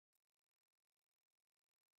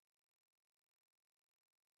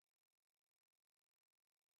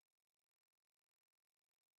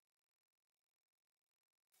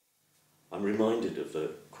I'm reminded of a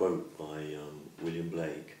quote by William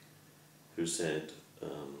Blake, who said,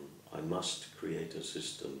 I must create a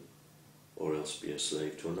system or else be a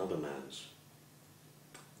slave to another man's.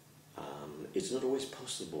 It's not always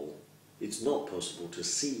possible. It's not possible to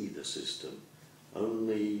see the system,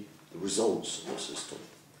 only the results of the system.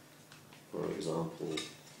 For example,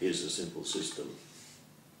 here's a simple system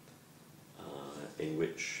in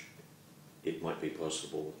which it might be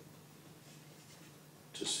possible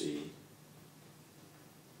to see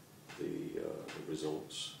the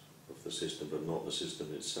results of the system, but not the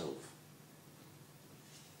system itself.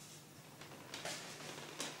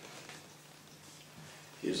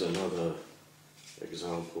 Here's another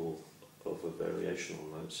example of a variation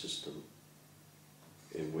on that system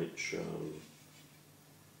in which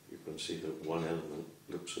you can see that one element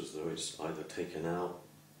looks as though it's either taken out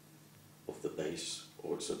of the base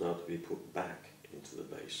or it's about to be put back into the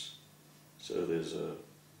base. So there's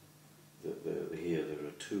here there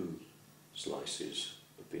are two slices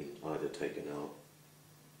have been either taken out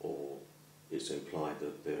or it's implied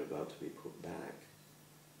that they're about to be put back.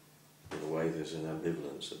 In a way, there's an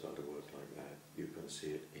ambivalence about a work like that. You can see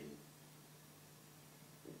it in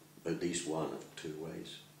at least one of two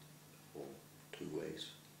ways, or two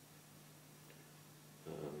ways.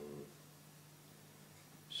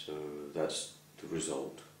 So that's the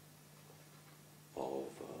result of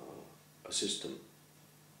a system.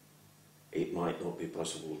 It might not be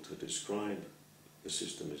possible to describe the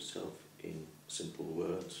system itself in simple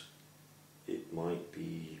words. It might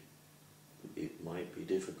be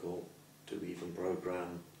difficult to even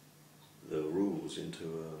program the rules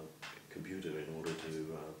into a computer in order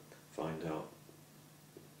to find out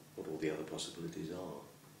what all the other possibilities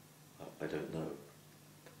are. I don't know.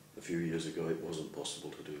 A few years ago it wasn't possible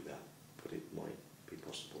to do that, but it might be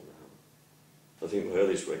possible now. I think my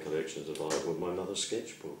earliest recollections of art were my mother's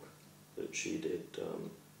sketchbook, that she did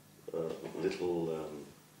little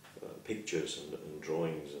pictures and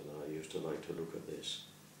drawings, and I used to like to look at this.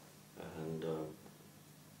 And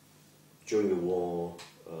during the war,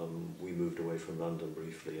 we moved away from London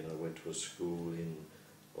briefly, and I went to a school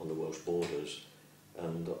on the Welsh borders.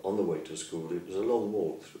 And on the way to school, it was a long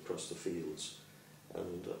walk across the fields.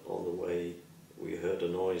 And on the way, we heard a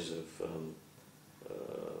noise of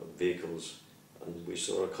vehicles, and we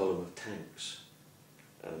saw a column of tanks.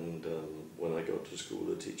 And when I got to school,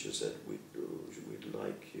 the teacher said,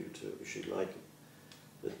 she'd like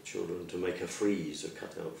the children to make a frieze, a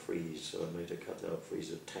cut-out frieze. So I made a cut-out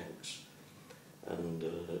frieze of tanks. And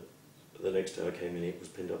the next day I came in, it was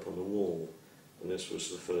pinned up on the wall. And this was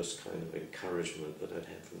the first kind of encouragement that I'd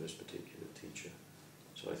had from this particular teacher.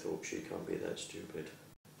 So I thought, she can't be that stupid.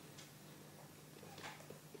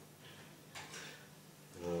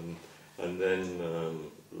 And then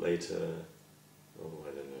later,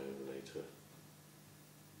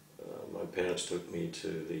 my parents took me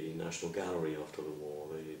to the National Gallery after the war,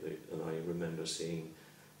 and I remember seeing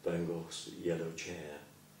Van Gogh's Yellow Chair,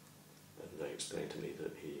 and they explained to me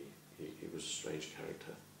that he was a strange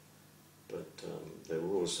character. But there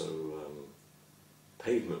were also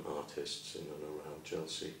pavement artists in and around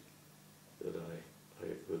Chelsea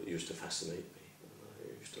that used to fascinate me, and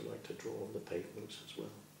I used to like to draw on the pavements as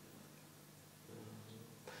well.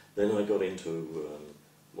 Then I got into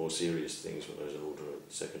more serious things when I was older.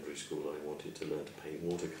 At secondary school, I wanted to learn to paint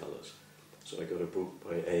watercolours. So I got a book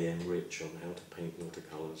by A.M. Rich on how to paint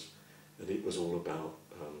watercolours, and it was all about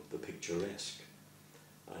the picturesque.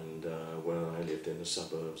 And when I lived in the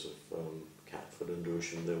suburbs of Catford and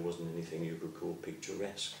Lewisham, there wasn't anything you could call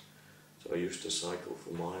picturesque. So I used to cycle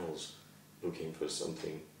for miles looking for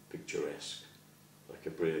something picturesque, like a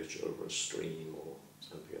bridge over a stream or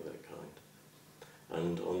something of that kind.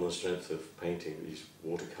 And on the strength of painting these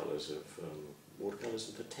watercolours of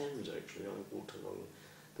the Thames, actually, I walked along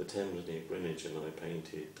the Thames near Greenwich, and I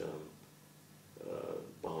painted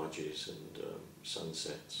barges and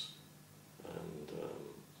sunsets. And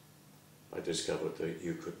I discovered that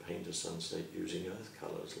you could paint a sunset using earth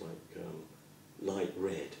colours, like light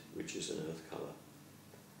red, which is an earth colour,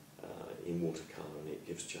 in watercolour, and it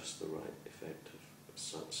gives just the right effect of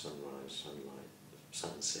sunrise, sunlight,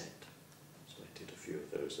 sunset. So I did a few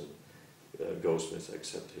of those, and Goldsmiths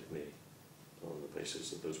accepted me on the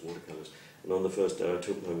basis of those watercolours. And on the first day I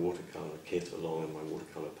took my watercolour kit along and my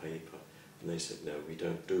watercolour paper, and they said, no, we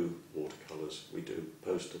don't do watercolours, we do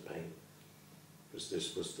poster paint. Because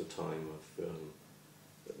this was the time of,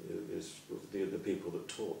 the people that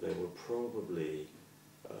taught, they were probably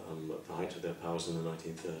at the height of their powers in the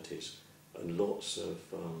 1930s, and lots of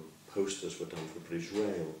posters were done for British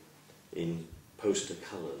Rail in poster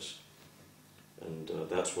colours, and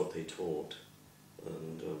that's what they taught.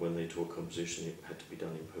 And when they taught composition, it had to be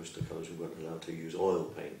done in poster colours. We weren't allowed to use oil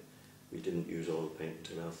paint. We didn't use oil paint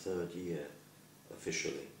until our third year,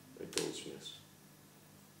 officially, at Goldsmiths.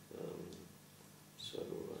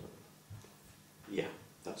 Yeah,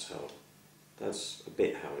 that's a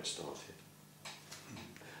bit how it started.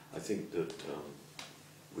 I think that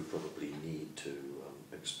we probably need to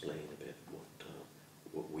explain a bit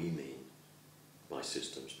what we mean by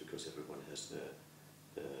systems, because everyone has their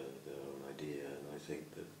own idea, and I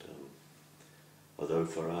think that although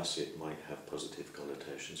for us it might have positive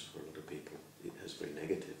connotations, for a lot of people it has very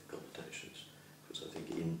negative connotations, because I think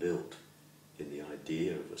inbuilt in the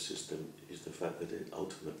idea of a system is the fact that it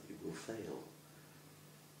ultimately will fail.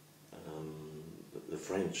 The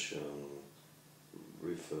French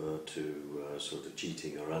refer to sort of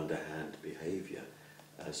cheating or underhand behaviour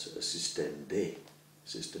as a système D,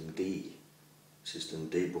 system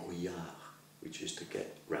débrouillard, which is to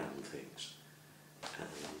get round things.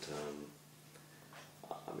 And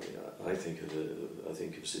I mean, I think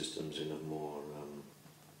of systems in a more,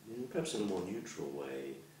 perhaps in a more neutral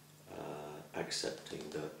way, accepting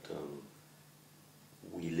that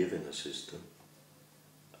we live in a system.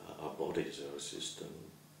 Our bodies are a system.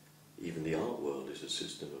 Even the art world is a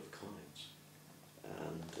system of kinds,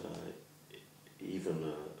 and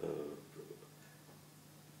even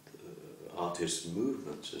artists'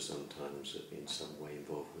 movements are sometimes in some way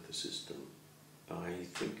involved with a system. I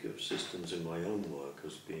think of systems in my own work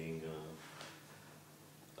as being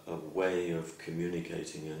a way of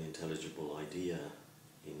communicating an intelligible idea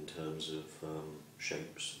in terms of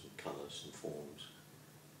shapes, and colours and forms.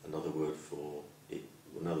 Another word for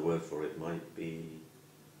it might be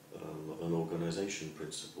an organisation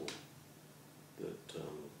principle that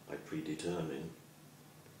I predetermine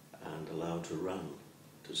and allow to run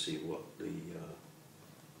to see what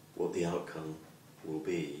the outcome will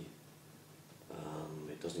be.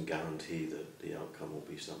 It doesn't guarantee that the outcome will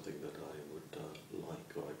be something that I would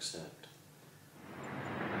like or accept.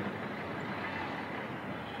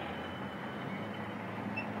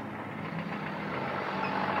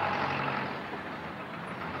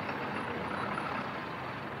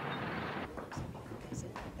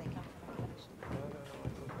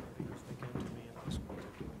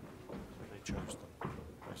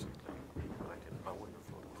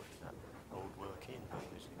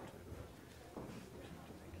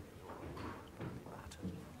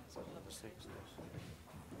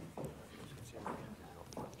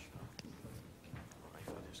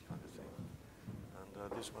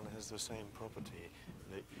 This one has the same property.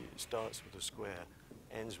 It starts with a square,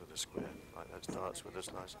 ends with a square. Like that starts with a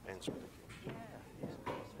slice, ends with a cube.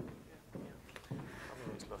 I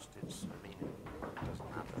mean, it's lost its meaning. It doesn't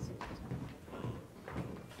matter.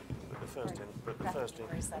 But the first in,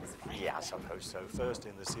 yeah, I suppose so. First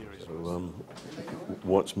in the series. So,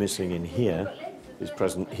 what's missing in here is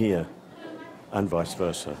present here, and vice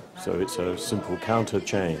versa. So it's a simple counter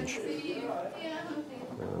change.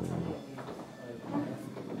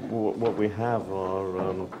 What we have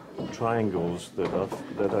are triangles that are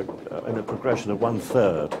in a progression of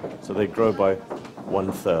 1/3, so they grow by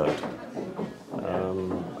 1/3,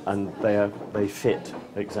 and they fit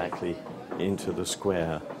exactly into the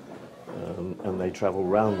square, and they travel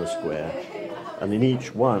round the square, and in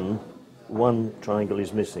each one triangle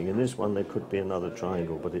is missing. In this one there could be another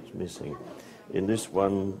triangle, but it's missing. In this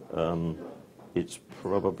one it's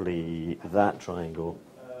probably that triangle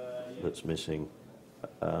that's missing.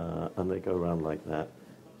 And they go around like that,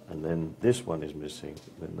 and then this one is missing,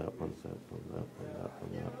 then that one, that one, that one, that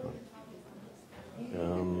one, that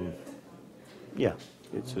one. Yeah,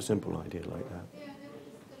 it's a simple idea like that.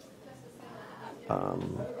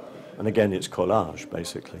 And again, it's collage,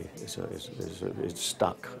 basically. It's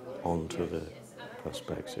stuck onto the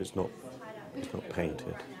perspex. It's not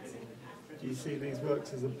painted. Do you see these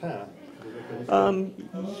works as a pair?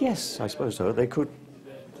 Yes, I suppose so. They could.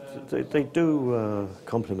 They do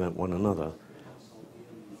complement one another.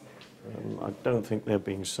 I don't think they're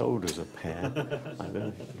being sold as a pair. I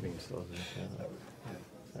don't think they're being sold as a pair.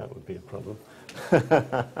 That would be a problem.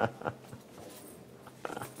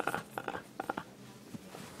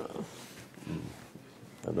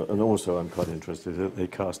 And also I'm quite interested that they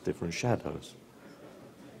cast different shadows.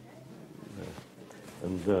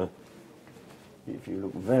 And if you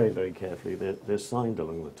look very, very carefully, they're signed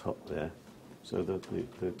along the top there, so that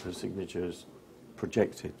the signature is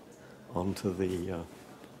projected onto the,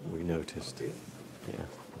 we noticed. Yeah.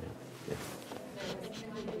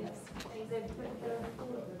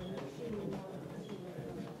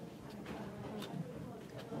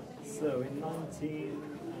 So in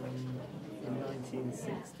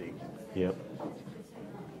 1960, yep.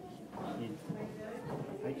 you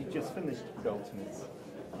just finished Goldsmiths.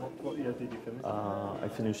 What year did you finish? I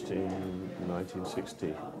finished in 1960,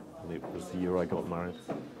 and it was the year I got married.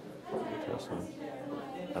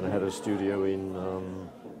 And I had a studio in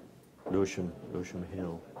Lewisham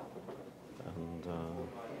Hill, and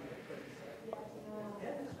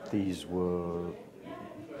these were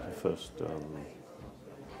the first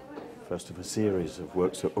of a series of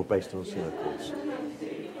works that were based on circles.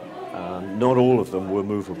 Not all of them were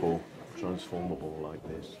movable, transformable like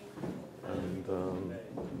this. And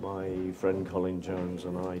my friend Colin Jones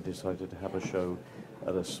and I decided to have a show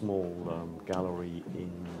at a small gallery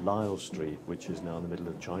in Lisle Street, which is now in the middle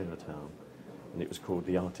of Chinatown. And it was called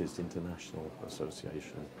the Artists International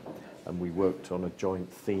Association. And we worked on a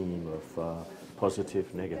joint theme of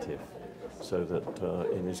positive, negative. So that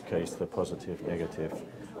in this case, the positive, negative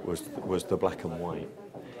was the black and white.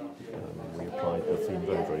 We applied the theme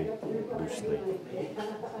very, very loosely.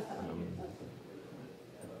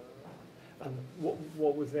 And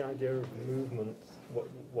what was the idea of movement?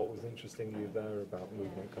 What was interesting to you there about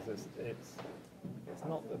movement? Because it's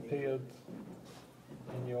not appeared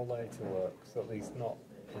in your later works, at least not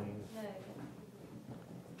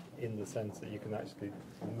in the sense that you can actually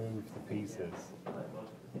move the pieces.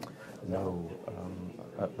 No,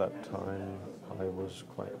 at that time I was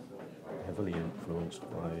quite heavily influenced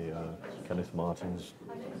by Kenneth Martin's,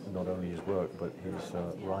 not only his work but his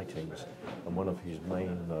writings, and one of his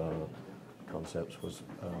main concepts was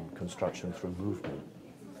construction through movement,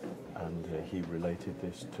 and he related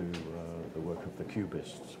this to the work of the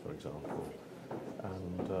Cubists, for example,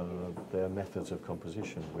 and their methods of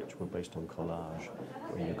composition, which were based on collage,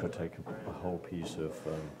 where you could take a whole piece of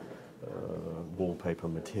wallpaper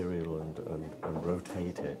material and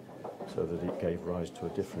rotate it so that it gave rise to a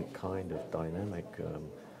different kind of dynamic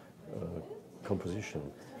composition.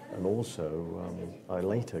 And also, I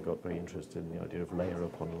later got very interested in the idea of layer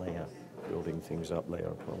upon layer, building things up layer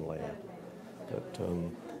upon layer. But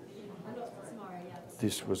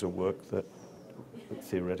this was a work that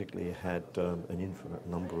theoretically had an infinite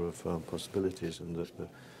number of possibilities, and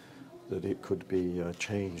that it could be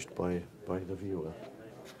changed by the viewer.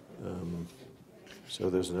 So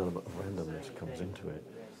there's an element of randomness comes into it.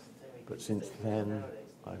 But since then,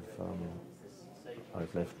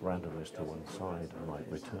 I've left randomness to one side. I might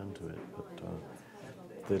return to it, but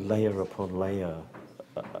the layer upon layer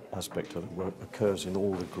aspect of the work occurs in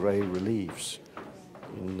all the grey reliefs.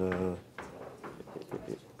 In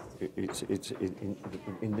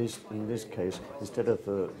this case, instead of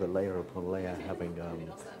the layer upon layer having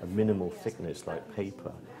a minimal thickness like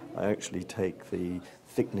paper, I actually take the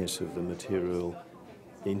thickness of the material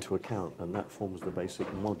into account, and that forms the basic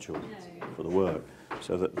module for the work.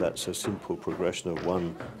 So that's a simple progression of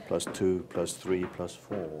 1 plus 2 plus 3 plus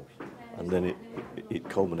 4, and then it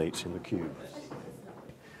culminates in the cube.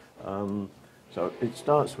 So it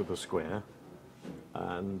starts with a square,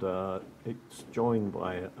 and it's joined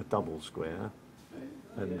by a double square,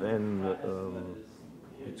 and then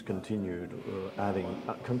it's continued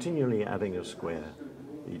continually adding a square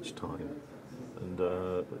each time. And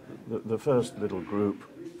the first little group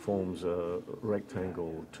forms a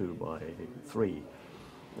rectangle 2 by 3.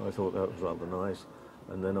 I thought that was rather nice,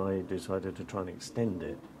 and then I decided to try and extend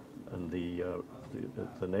it, and the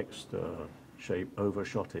next shape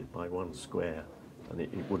overshot it by 1 square, and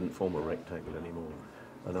it wouldn't form a rectangle anymore.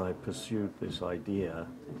 And I pursued this idea,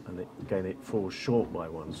 and again it falls short by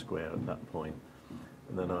 1 square at that point.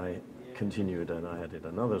 And then I continued, and I added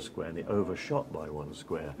another square, and it overshot by 1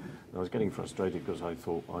 square. And I was getting frustrated because I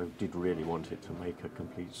thought I did really want it to make a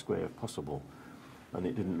complete square if possible, and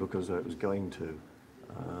it didn't look as though it was going to.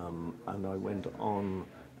 And I went on.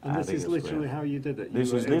 And this is literally how you did it?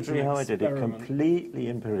 This is literally how I did it, completely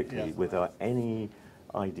empirically, without any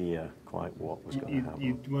idea quite what was going to happen.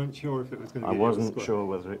 You weren't sure if it was going to be I wasn't sure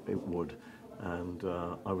whether it would, and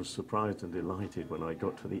I was surprised and delighted when I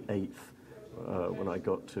got to the 8th, when I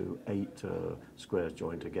got to 8 squares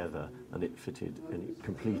joined together, and it fitted and it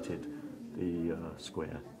completed the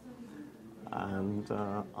square. And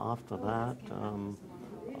after that,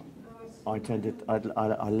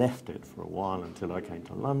 I left it for a while until I came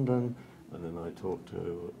to London, and then I talked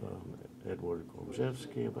to Edward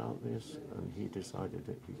Grabczewski about this, and he decided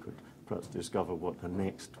that he could perhaps discover what the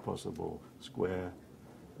next possible square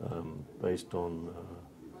based on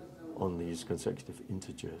these consecutive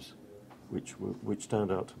integers, which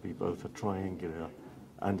turned out to be both a triangular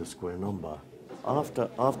and a square number. After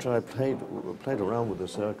I played around with the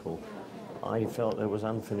circle, I felt there was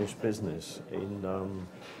unfinished business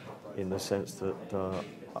in the sense that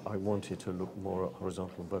I wanted to look more at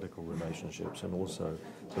horizontal and vertical relationships, and also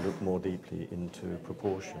to look more deeply into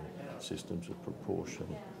proportion, systems of proportion,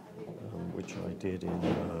 which I did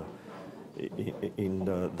in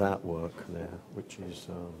that work there, which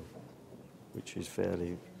is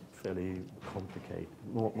fairly complicated,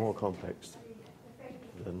 more complex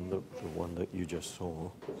than the one that you just saw.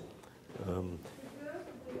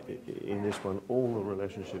 In this one, all the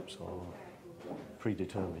relationships are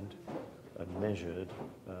predetermined and measured,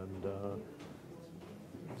 and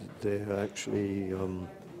they're actually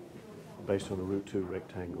based on a root 2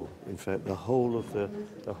 rectangle. In fact, the whole of the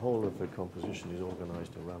composition is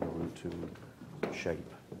organised around the root 2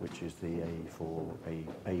 shape, which is the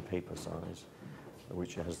A paper size,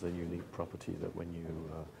 which has the unique property that when you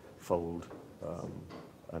fold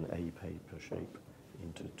an A paper shape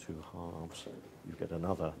into 2 halves, you get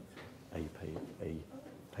another A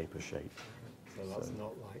paper shape. So that's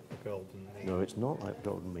not like the golden mean? No, it's not like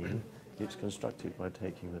golden mean. It's constructed by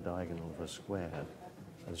taking the diagonal of a square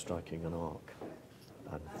and striking an arc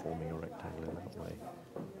and forming a rectangle in that way.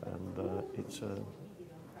 And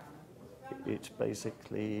it's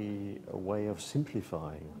basically a way of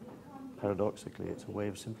simplifying. Paradoxically, it's a way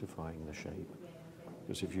of simplifying the shape.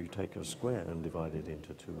 Because if you take a square and divide it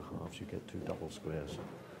into 2 halves, you get 2 double squares.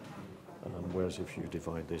 Whereas if you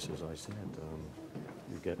divide this, as I said,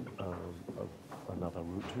 you get another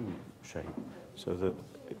root 2 shape. So that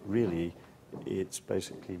really, it's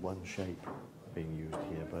basically one shape being used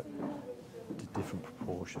here, but the different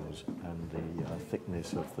proportions and the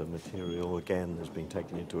thickness of the material, again, has been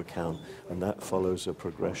taken into account, and that follows a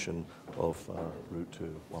progression of root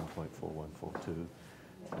 2, 1.4142,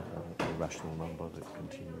 a rational number that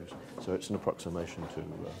continues. So it's an approximation to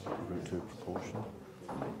root 2 proportion.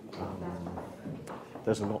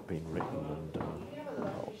 There's a lot being written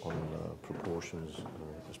on proportions,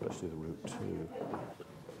 especially the root 2.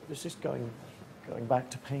 This is going back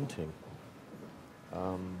to painting.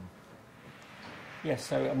 Yes,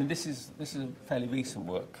 so I mean, this is a fairly recent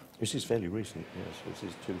work. This is fairly recent. Yes, this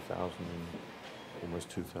is 2000, almost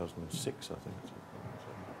 2006, I think.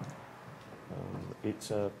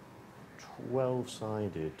 It's a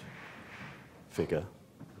 12-sided figure,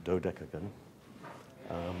 dodecagon.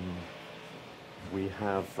 We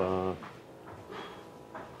have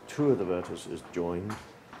 2 of the vertices joined,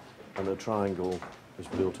 and a triangle is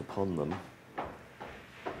built upon them.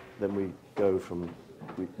 Then we go from,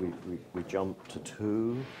 we jump to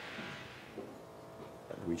 2,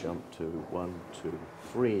 we jump to 1, 2,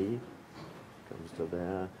 3, comes to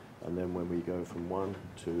there, and then when we go from 1,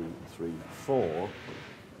 2, 3, 4,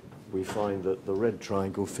 we find that the red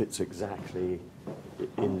triangle fits exactly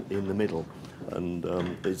in the middle, and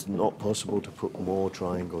it's not possible to put more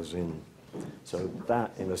triangles in. So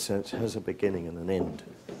that, in a sense, has a beginning and an end.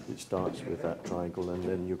 It starts with that triangle, and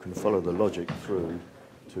then you can follow the logic through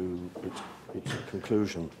to its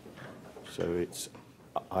conclusion. So it's,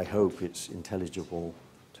 I hope it's intelligible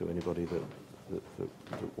to anybody that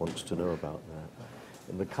wants to know about that.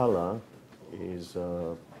 And the colour is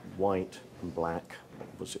white and black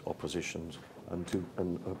oppositions,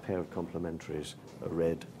 and a pair of complementaries, a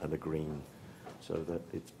red and a green. So that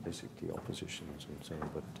it's basically oppositions and so on.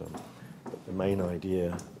 But the main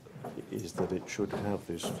idea is that it should have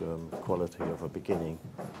this quality of a beginning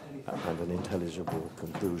and an intelligible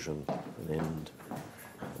conclusion, an end.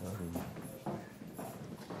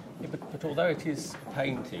 Yeah, but although it is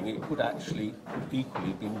painting, it could actually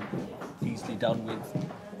equally been easily done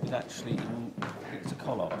with actually it's a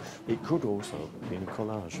collage. It could also be in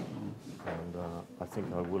collage, and I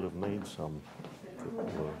think I will have made some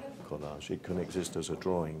that were collage. It can exist as a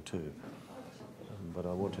drawing too, but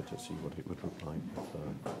I wanted to see what it would look like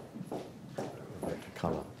with the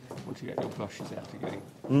colour. Wanted to get your brushes out again.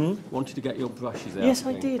 Wanted to get your brushes out. Yes,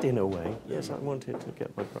 again. I did in a way. Yes, I wanted to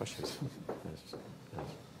get my brushes. Yes.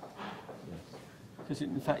 Because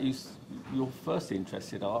in fact, your first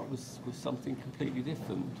interest in art was something completely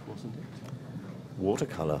different, wasn't it?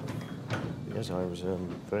 Watercolour. Yes, I was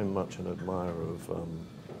very much an admirer of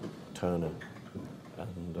Turner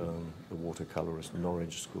and the watercolourist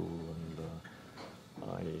Norwich School,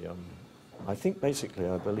 and I think basically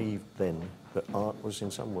I believed then that art was in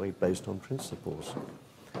some way based on principles,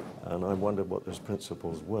 and I wondered what those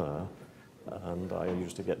principles were, and I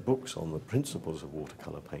used to get books on the principles of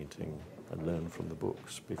watercolour painting and learn from the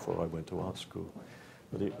books before I went to art school.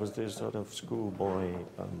 But it was this sort of schoolboy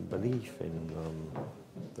belief in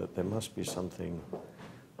that there must be something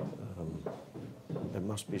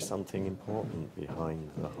important behind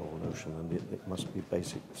the whole notion, and it must be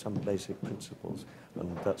some basic principles,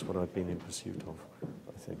 and that's what I've been in pursuit of,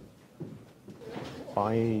 I think.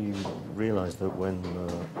 I realised that when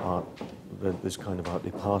this kind of art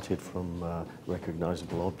departed from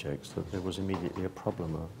recognisable objects, that there was immediately a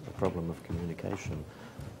problem of communication,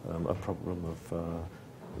 a problem of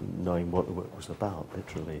knowing what the work was about,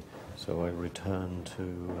 literally. So I returned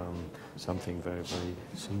to something very, very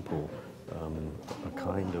simple, a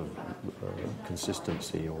kind of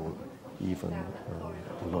consistency or even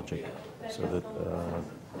logic, so that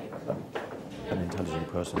an intelligent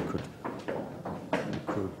person could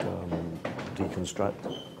deconstruct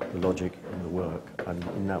the logic in the work and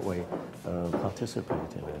in that way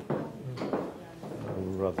participate in it,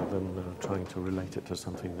 rather than trying to relate it to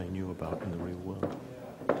something they knew about in the real world.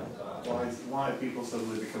 Why are people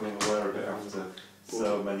suddenly becoming aware of it after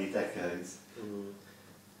so many decades?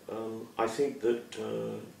 I think that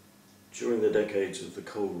during the decades of the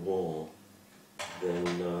Cold War,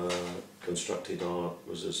 then constructed art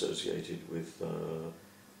was associated with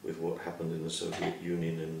what happened in the Soviet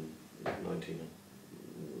Union in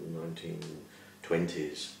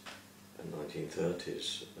 1920s and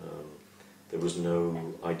 1930s. There was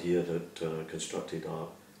no idea that constructed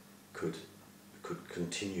art could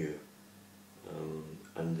continue.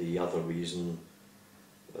 And the other reason,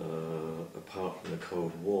 apart from the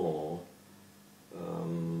Cold War,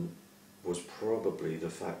 was probably the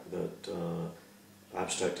fact that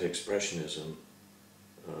abstract expressionism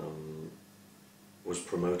was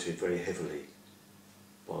promoted very heavily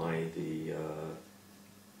by the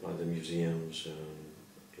museums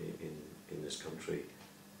in this country.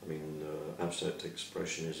 I mean, abstract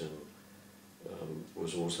expressionism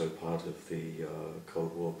was also part of the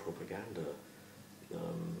Cold War propaganda,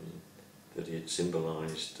 that it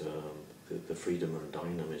symbolized the freedom and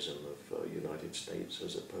dynamism of United States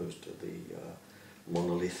as opposed to the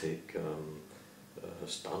monolithic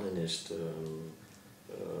Stalinist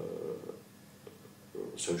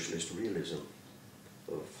socialist realism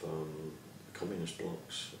of communist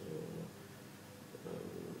blocs.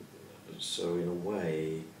 So in a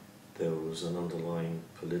way there was an underlying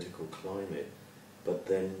political climate, but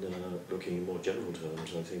then looking in more general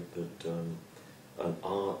terms, I think that an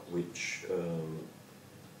art which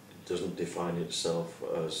doesn't define itself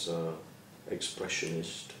as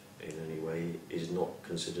expressionist in any way is not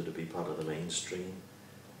considered to be part of the mainstream.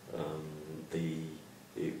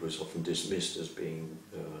 It was often dismissed as being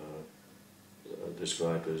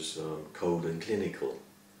described as cold and clinical.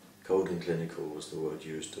 Cold and clinical was the word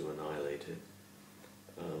used to annihilate it.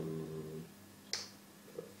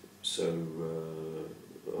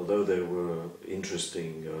 Although there were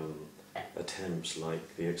interesting attempts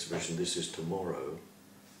like the exhibition This Is Tomorrow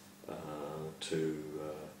to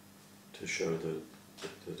show that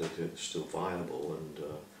it's still viable, and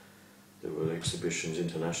there were exhibitions,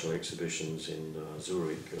 international exhibitions in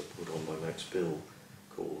Zurich put on by Max Bill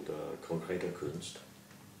called Konkrete Kunst,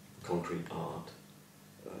 concrete art.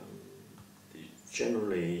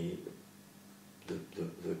 Generally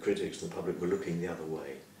the critics and the public were looking the other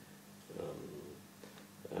way.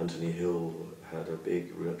 Anthony Hill had a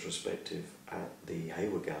big retrospective at the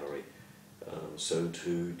Hayward Gallery. So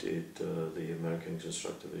too did the American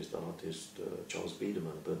constructivist artist Charles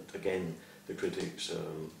Biederman, but again the critics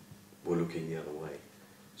were looking the other way.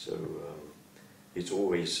 So it's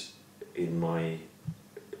always in my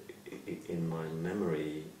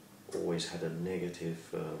memory always had a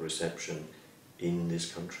negative reception in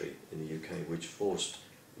this country, in the UK, which forced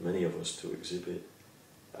many of us to exhibit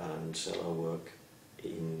and sell our work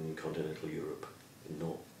in continental Europe,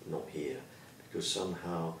 not here, because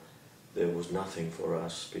somehow there was nothing for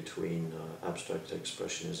us between abstract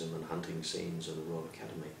expressionism and hunting scenes and the Royal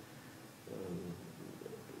Academy.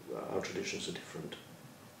 Our traditions are different.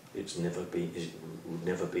 It would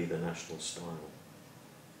never be the national style.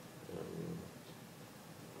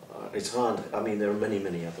 It's hard. I mean, there are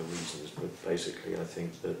many other reasons, but basically I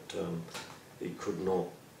think that it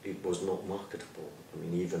was not marketable. I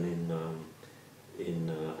mean, even in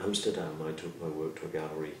Amsterdam, I took my work to a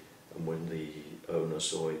gallery, and when the owner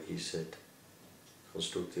saw it, he said,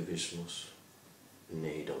 "Constructivismus,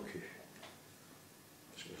 nee dank u."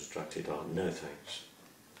 Constructed art, no thanks.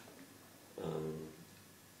 And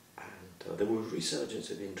there was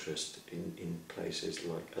resurgence of interest in places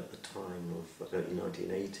like, at the time of in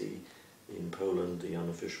 1980 in Poland, the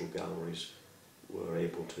unofficial galleries were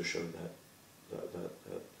able to show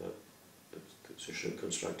to show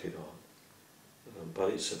constructed art.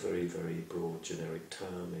 But it's a very broad, generic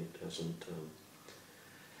term. It doesn't.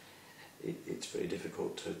 It's very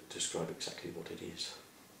difficult to describe exactly what it is.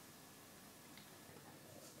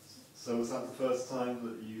 So was that the first time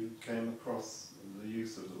that you came across the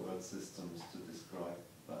use of the word systems to describe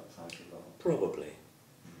that type of art? Probably.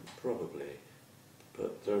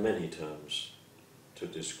 But there are many terms to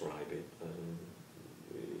describe it.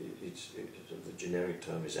 The generic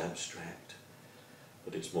term is abstract,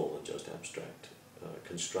 but it's more than just abstract.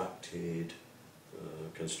 constructed,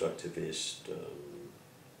 constructivist,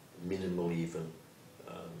 minimal even,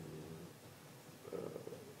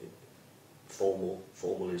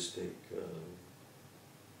 formalistic.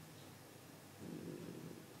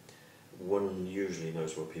 One usually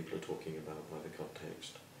knows what people are talking about by the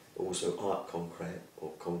context. Also art concrete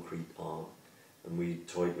or concrete art, and we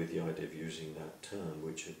toyed with the idea of using that term,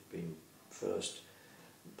 which had been first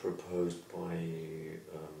proposed by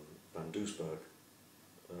Van Doesburg,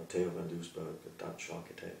 Theo van Doesburg, a Dutch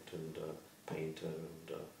architect and painter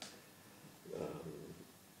and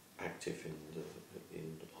active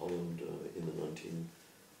in Holland in the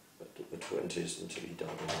 20s until he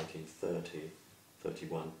died in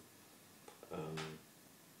 1931.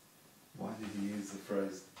 Why did you use the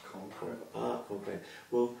phrase concrete? Concrete.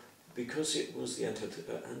 Well, because it was the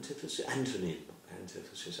antonym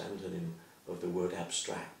of the word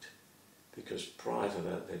abstract. Because prior to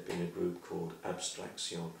that there'd been a group called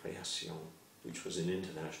Abstraction Création, which was an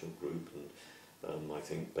international group, and I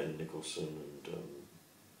think Ben Nicholson and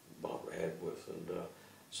Barbara Edworth and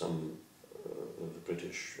some of the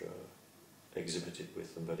British exhibited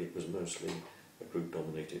with them, but it was mostly a group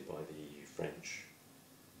dominated by the French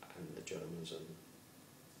and the Germans and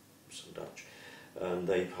some Dutch. And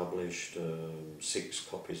they published 6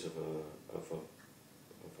 copies of a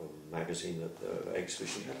magazine that the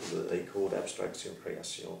exhibition had that they called Abstraction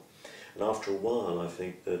Création. And after a while, I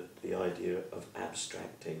think that the idea of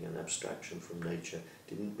abstracting and abstraction from nature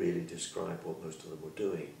didn't really describe what most of them were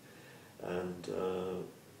doing. And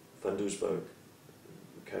Van Doesburg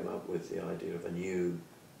came up with the idea of a new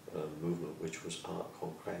movement, which was art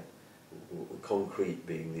concrete. Concrete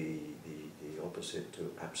being the opposite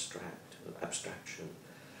to abstraction.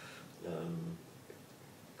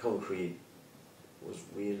 Concrete was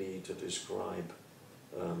really to describe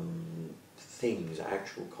things,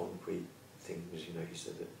 actual concrete things. You know, he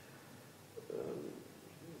said that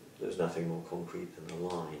there's nothing more concrete than a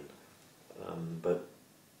line. But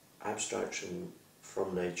abstraction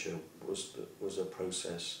from nature was a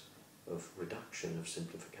process of reduction, of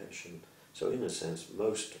simplification. So in a sense,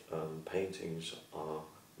 most paintings are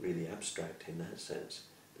really abstract in that sense,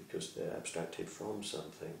 because they're abstracted from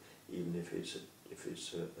something, even if it's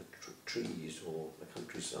trees or the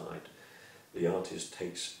countryside. The artist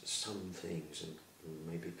takes some things and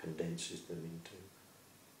maybe condenses them into,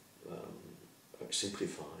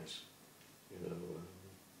 simplifies, you know,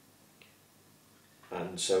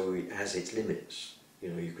 and so it has its limits. You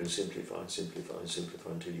know, you can simplify and simplify and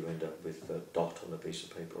simplify until you end up with a dot on a piece of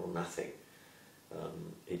paper or nothing.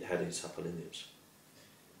 It had its upper limits.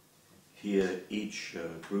 Here, each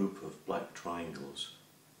group of black triangles,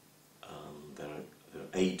 there are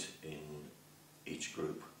 8 in each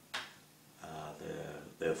group.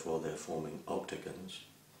 Therefore, they're forming octagons,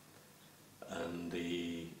 and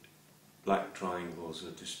the black triangles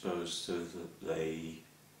are disposed so that they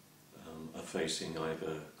are facing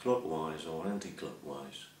either clockwise or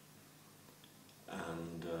anti-clockwise.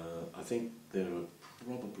 And I think there are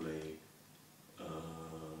probably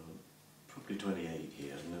 28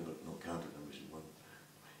 here. I've not counted them. 1,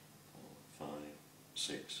 4, 5,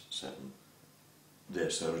 6, 7.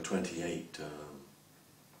 Yes, there are 28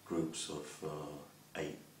 groups of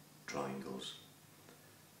 8 triangles.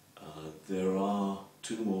 There are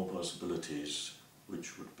 2 more possibilities,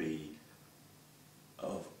 which would be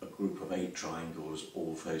of a group of 8 triangles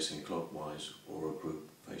all facing clockwise, or a group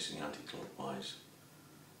facing anti-clockwise.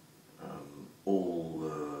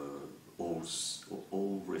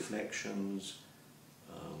 All reflections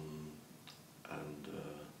and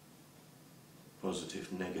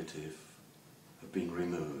positive, negative have been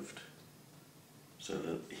removed, so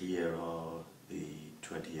that here are the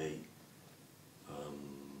 28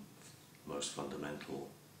 most fundamental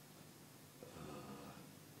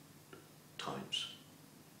types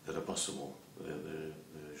that are possible. There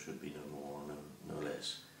should be no more, no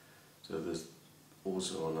less. So there's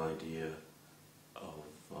also an idea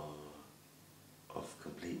of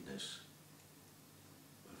completeness,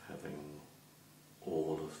 of having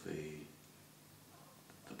all of the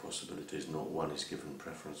possibilities. Not one is given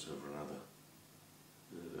preference over another.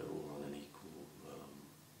 They're all on an equal.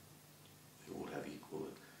 They all have equal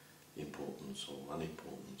importance or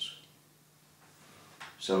unimportance.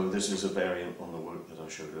 So this is a variant on the work that I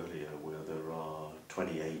showed earlier, where there are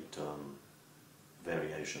 28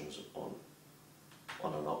 variations on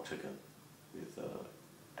an octagon with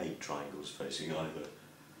 8 triangles facing either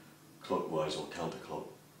clockwise or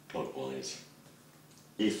counterclockwise.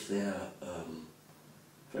 If they're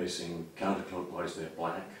facing counterclockwise, they're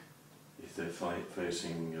black. If they're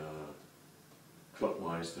facing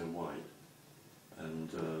clockwise, they're white. And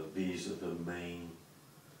these are the main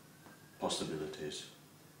possibilities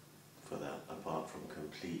for that, apart from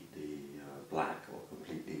completely black or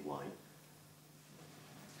completely white.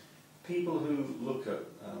 People who look at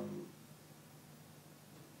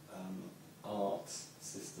art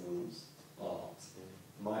systems,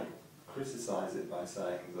 might criticise it by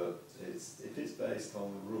saying that if it's based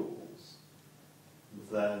on the rules,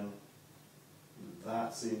 then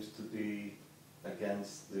that seems to be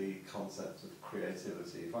against the concept of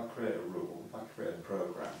creativity. If I create a rule, if I create a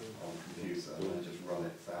program on a computer and I just run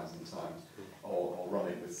it 1,000 times, or run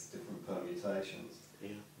it with different permutations,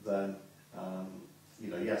 then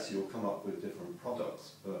yes, you'll come up with different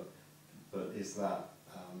products, but is that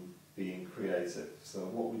being creative? So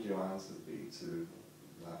what would your answer be to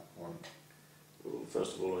that one? Well,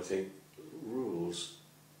 first of all, I think rules,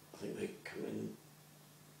 I think they come in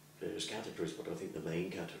various categories, but I think the main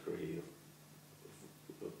category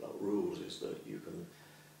about rules is that you can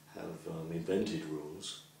have invented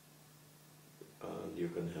rules, and you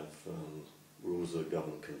can have rules that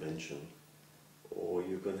govern convention, or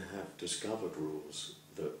you can have discovered rules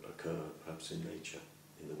that occur perhaps in nature,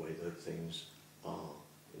 in the way that things are,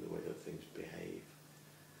 in the way that things behave.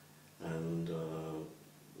 And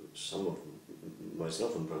some of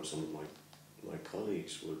myself and perhaps some of my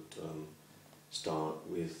colleagues would start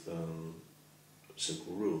with a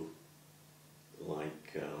simple rule,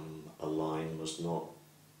 like a line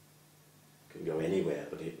can go anywhere,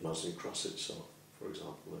 but it mustn't cross itself, for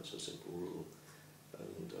example. That's a simple rule.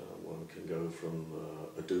 And one can go from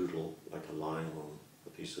a doodle, like a line on a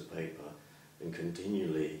piece of paper, and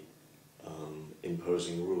continually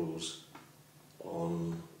imposing rules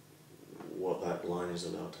on what that line is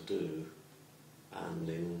allowed to do, and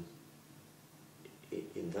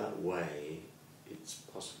in that way it's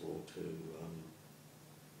possible to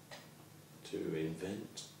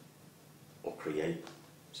invent or create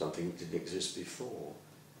something that didn't exist before.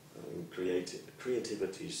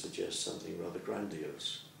 Creativity suggests something rather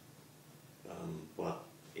grandiose, but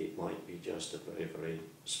it might be just a very, very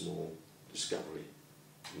small discovery,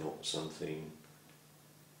 not something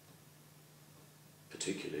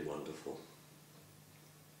particularly wonderful.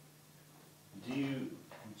 Do you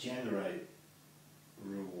generate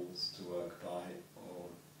rules to work by, or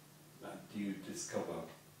do you discover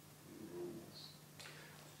rules?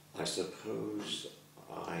 I suppose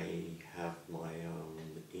I have my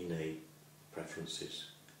own innate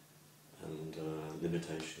preferences and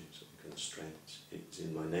limitations and constraints. It's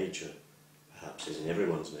in my nature, perhaps it's in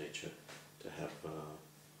everyone's nature, to have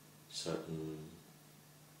certain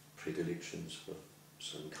predilections for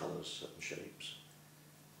certain colours, certain shapes.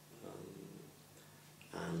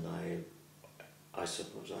 And I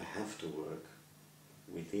suppose I have to work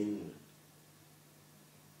within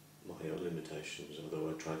my own limitations, although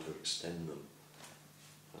I try to extend them.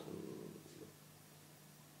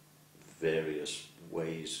 Various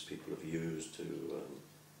ways people have used to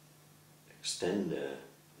extend their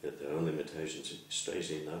own limitations,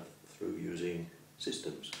 strangely enough, through using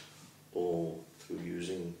systems, or through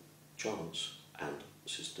using chance and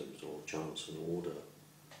systems, or chance and order,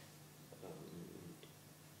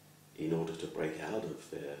 in order to break out of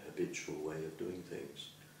their habitual way of doing things.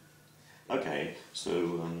 Okay,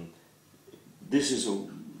 so this is a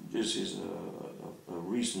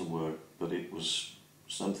recent work, but it was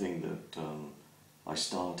something that I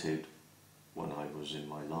started when I was in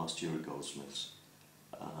my last year at Goldsmiths.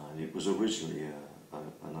 It was originally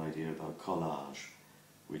an idea about collage,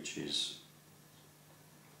 which is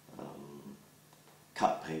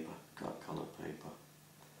cut paper, cut coloured paper.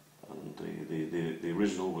 And the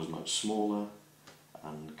original was much smaller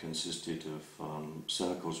and consisted of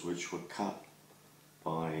circles which were cut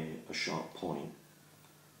by a sharp point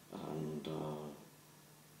and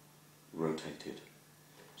rotated.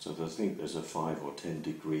 So I think there's a 5 or 10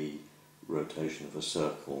 degree rotation of a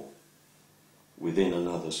circle within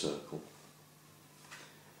another circle.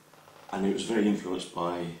 And it was very influenced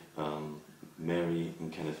by Mary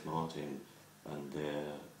and Kenneth Martin and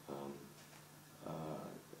their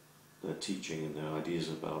teaching and their ideas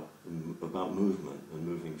about movement and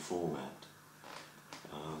moving format.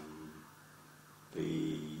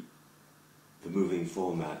 The moving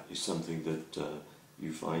format is something that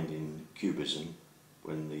you find in Cubism.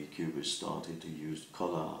 When the Cubists started to use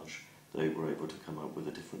collage, they were able to come up with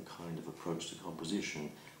a different kind of approach to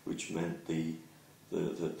composition, which meant the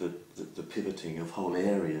pivoting of whole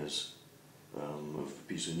areas of a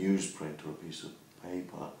piece of newsprint or a piece of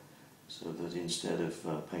paper, so that instead of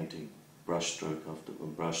painting brushstroke after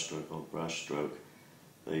brushstroke or brushstroke,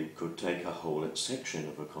 they could take a whole section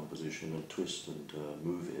of a composition and twist and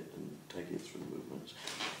move it and take it through movements.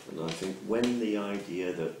 And I think when the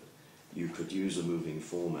idea that you could use a moving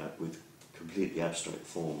format with completely abstract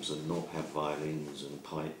forms and not have violins and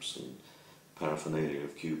pipes and paraphernalia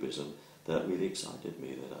of cubism, that really excited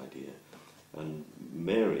me, that idea. And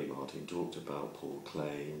Mary Martin talked about Paul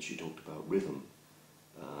Klee, and she talked about rhythm.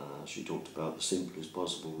 She talked about the simplest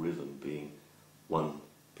possible rhythm being 1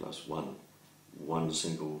 + 1, one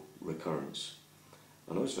single recurrence.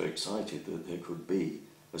 And I was very excited that there could be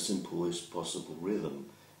a simplest possible rhythm.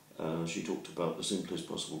 She talked about the simplest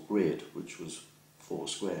possible grid, which was 4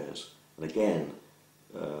 squares. And again,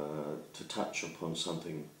 to touch upon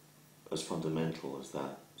something as fundamental as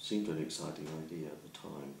that seemed an exciting idea at the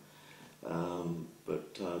time.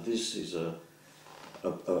 But this is a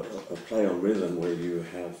play on rhythm where you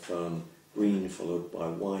have green followed by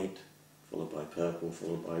white, followed by purple,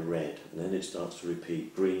 followed by red. And then it starts to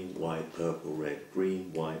repeat: green, white, purple, red,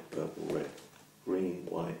 green, white, purple, red, green,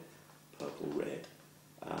 white, purple, red.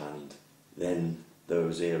 And then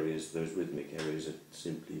those areas, those rhythmic areas, have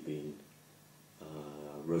simply been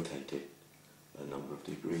rotated a number of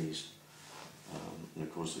degrees. And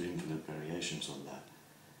of course there are infinite variations on that.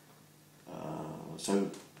 So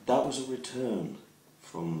that was a return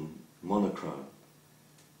from monochrome,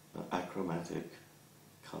 achromatic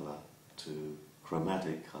colour, to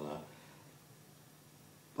chromatic colour.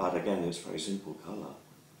 But again, it's very simple colour.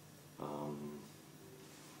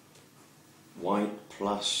 White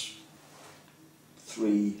plus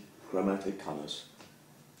 3 chromatic colours.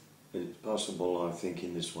 It's possible, I think,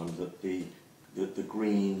 in this one that the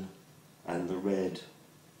green and the red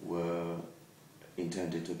were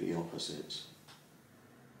intended to be opposites.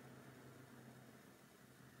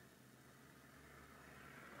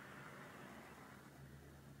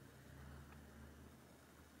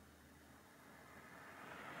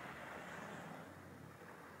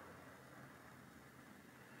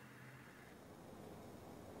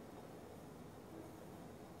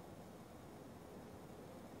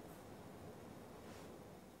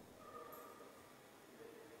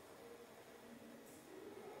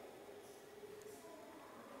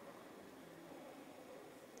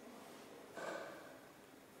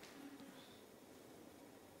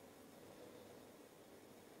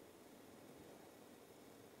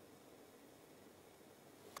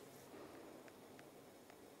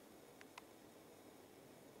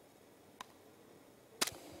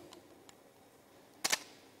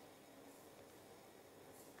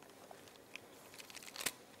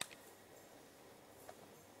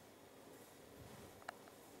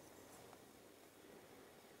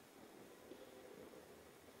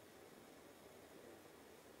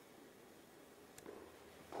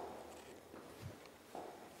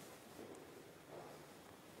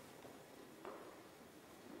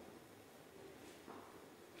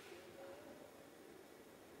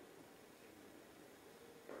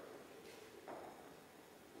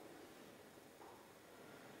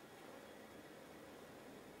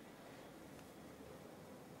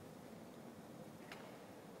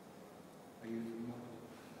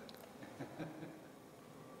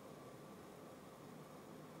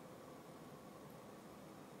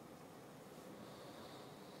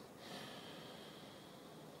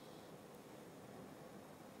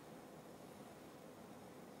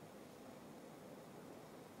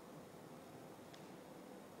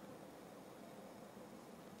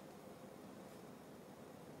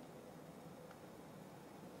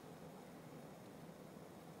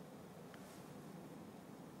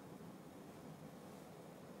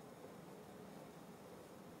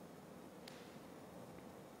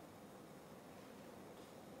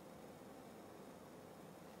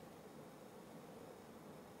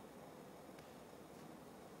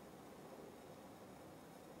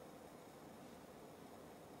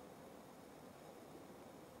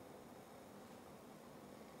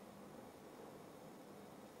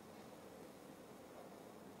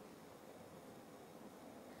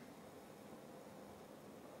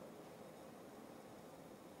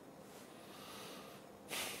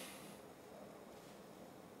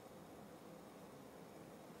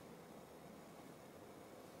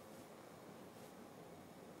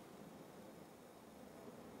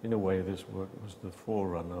 In a way, this work was the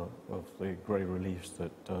forerunner of the grey reliefs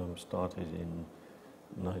that started in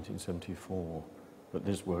 1974, but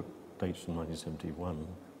this work dates from 1971,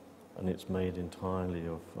 and it's made entirely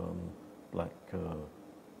of black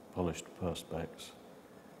polished perspex.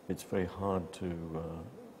 It's very hard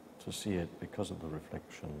to see it because of the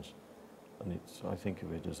reflections, and I think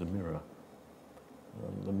of it as a mirror.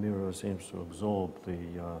 The mirror seems to absorb the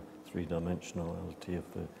three-dimensionality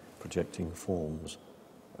of the projecting forms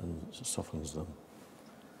and softens them.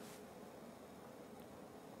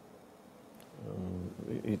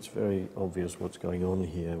 It's very obvious what's going on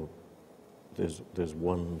here. There's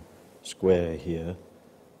one square here,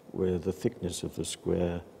 where the thickness of the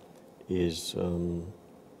square is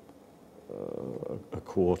a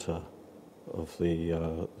quarter of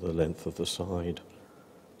the length of the side,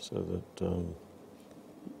 so that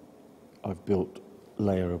I've built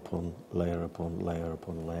layer upon layer upon layer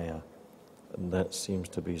upon layer, and that seems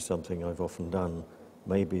to be something I've often done.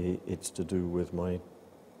 Maybe it's to do with my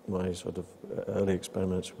sort of early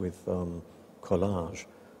experiments with collage,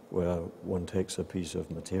 where one takes a piece of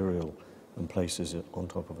material and places it on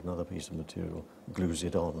top of another piece of material, glues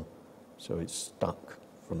it on, so it's stuck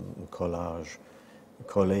from collage.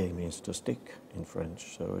 Coller means to stick in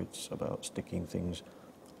French, so it's about sticking things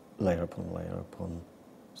layer upon layer upon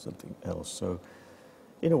something else. So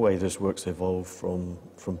in a way this work's evolved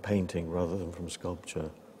from painting rather than from sculpture,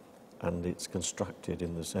 and it's constructed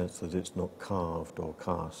in the sense that it's not carved or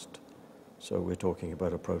cast. So we're talking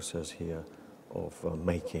about a process here of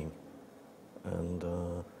making, and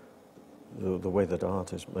the way that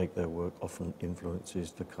artists make their work often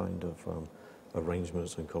influences the kind of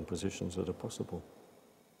arrangements and compositions that are possible.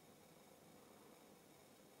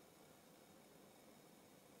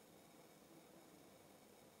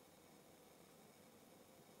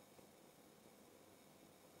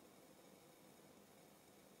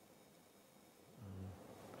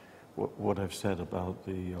 What I've said about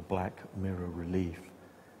the black mirror relief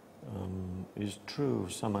is true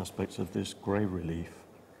of some aspects of this grey relief.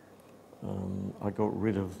 I got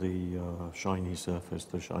rid of the shiny surface,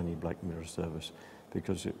 the shiny black mirror surface,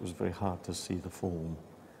 because it was very hard to see the form.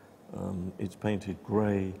 It's painted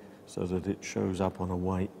grey so that it shows up on a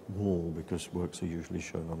white wall, because works are usually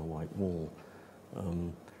shown on a white wall.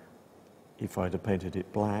 If I'd have painted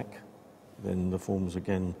it black, then the forms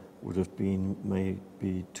again would have been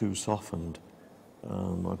maybe too softened.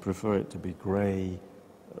 I prefer it to be grey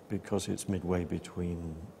because it's midway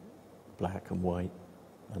between black and white,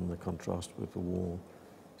 and the contrast with the wall.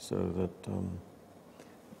 So that,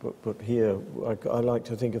 but here I like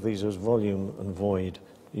to think of these as volume and void.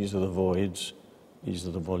 These are the voids, these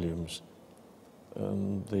are the volumes.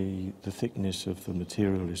 The thickness of the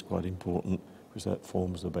material is quite important, because that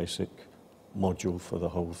forms the basic module for the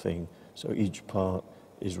whole thing. So each part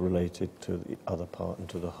is related to the other part and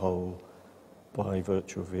to the whole by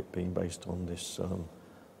virtue of it being based on this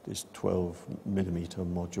 12 millimeter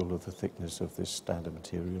module of the thickness of this standard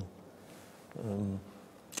material.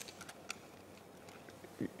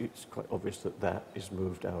 It's quite obvious that that is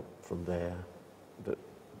moved out from there, that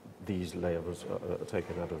these layers are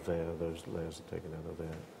taken out of there, those layers are taken out of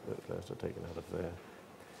there, those layers are taken out of there.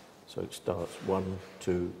 So it starts 1,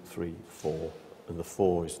 2, 3, 4, and the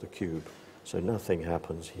 4 is the cube. So nothing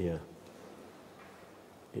happens here.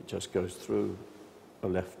 It just goes through a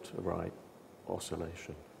left-right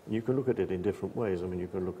oscillation. You can look at it in different ways. I mean, you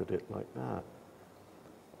can look at it like that.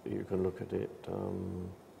 You can look at it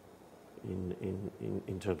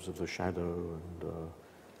in terms of the shadow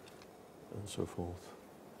and so forth.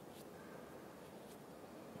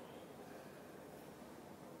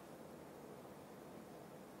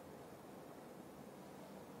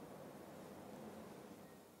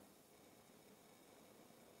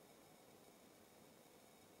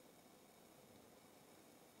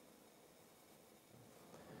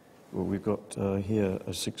 Well, we've got here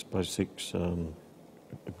a 6x6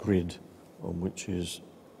 grid on which is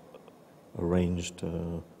arranged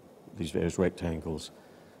these various rectangles.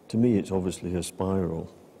 To me, it's obviously a spiral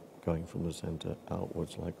going from the center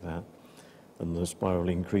outwards like that, and the spiral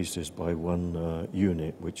increases by 1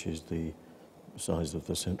 unit, which is the size of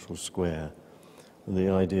the central square. And the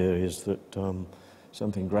idea is that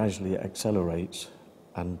something gradually accelerates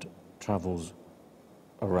and travels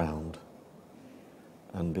around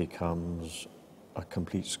and becomes a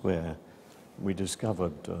complete square. We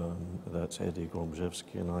discovered, that's Edward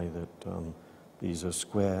Grabczewski and I, that these are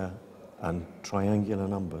square and triangular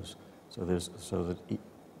numbers. So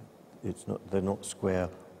they're not square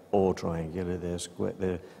or triangular.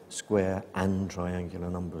 They're square and triangular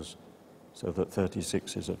numbers. So that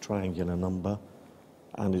 36 is a triangular number,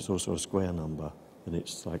 and it's also a square number. And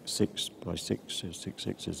it's like 6 by 6 is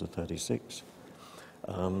 6 is a 36.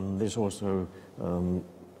 This also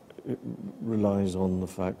it relies on the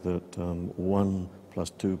fact that 1 plus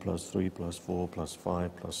 2 plus 3 plus 4 plus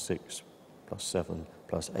 5 plus 6 plus 7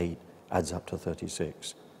 plus 8 adds up to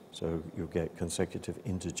 36. So you get consecutive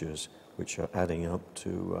integers which are adding up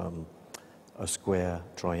to a square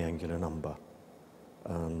triangular number.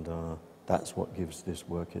 And that's what gives this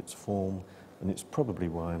work its form, and it's probably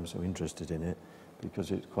why I'm so interested in it,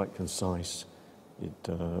 because it's quite concise.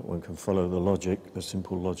 One can follow the logic, the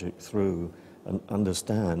simple logic through, and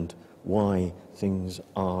understand why things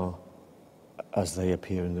are as they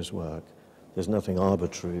appear in this work. There's nothing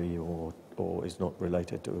arbitrary or is not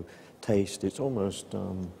related to taste. It's almost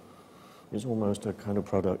a kind of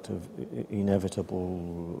product of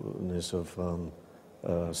inevitableness of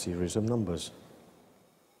a series of numbers.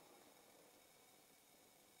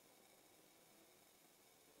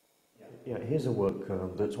 Yeah, here's a work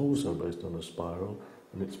that's also based on a spiral,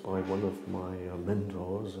 and it's by one of my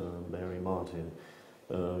mentors, Mary Martin.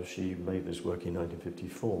 She made this work in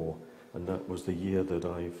 1954, and that was the year that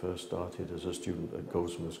I first started as a student at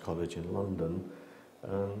Goldsmiths College in London.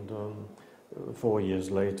 And 4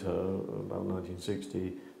 years later, about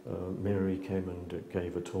 1960, Mary came and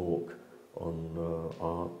gave a talk on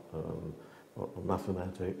art, on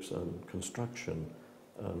mathematics and construction.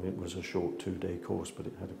 It was a short 2-day course, but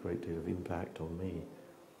it had a great deal of impact on me.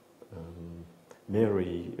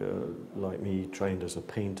 Mary, like me, trained as a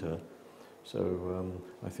painter, so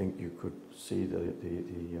I think you could see the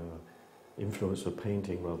influence of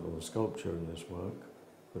painting rather than sculpture in this work,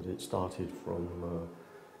 but it started from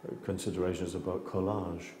considerations about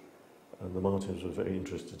collage, and the Martins were very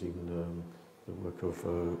interested in the work of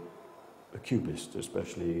a cubist,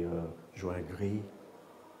 especially Juin Gris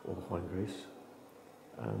or Juan Gris.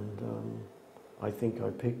 And I think I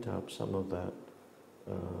picked up some of that,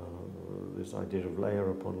 this idea of layer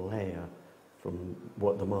upon layer, from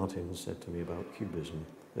what the Martins said to me about Cubism,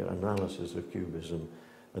 their analysis of Cubism,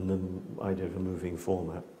 and the idea of a moving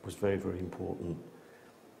format was very, very important.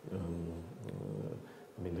 I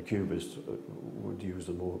mean, the Cubists would use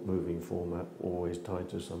the moving format always tied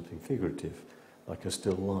to something figurative, like a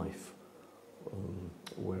still life,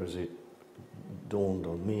 whereas it dawned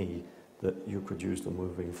on me that you could use the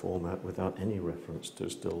moving format without any reference to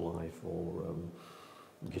still life or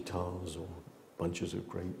guitars or bunches of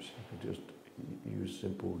grapes. You could just use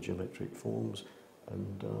simple geometric forms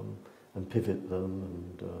and pivot them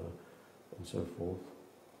and so forth.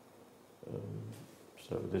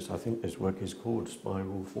 So I think this work is called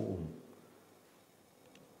Spiral Form.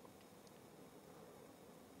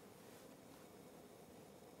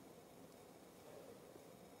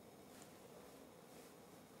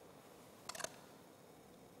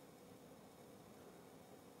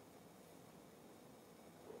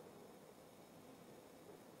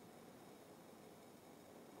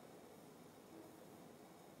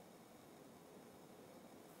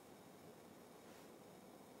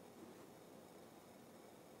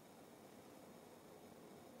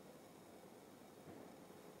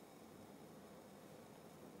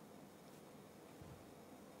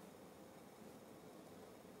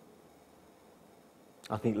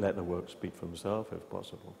 I think let the work speak for himself, if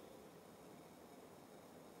possible.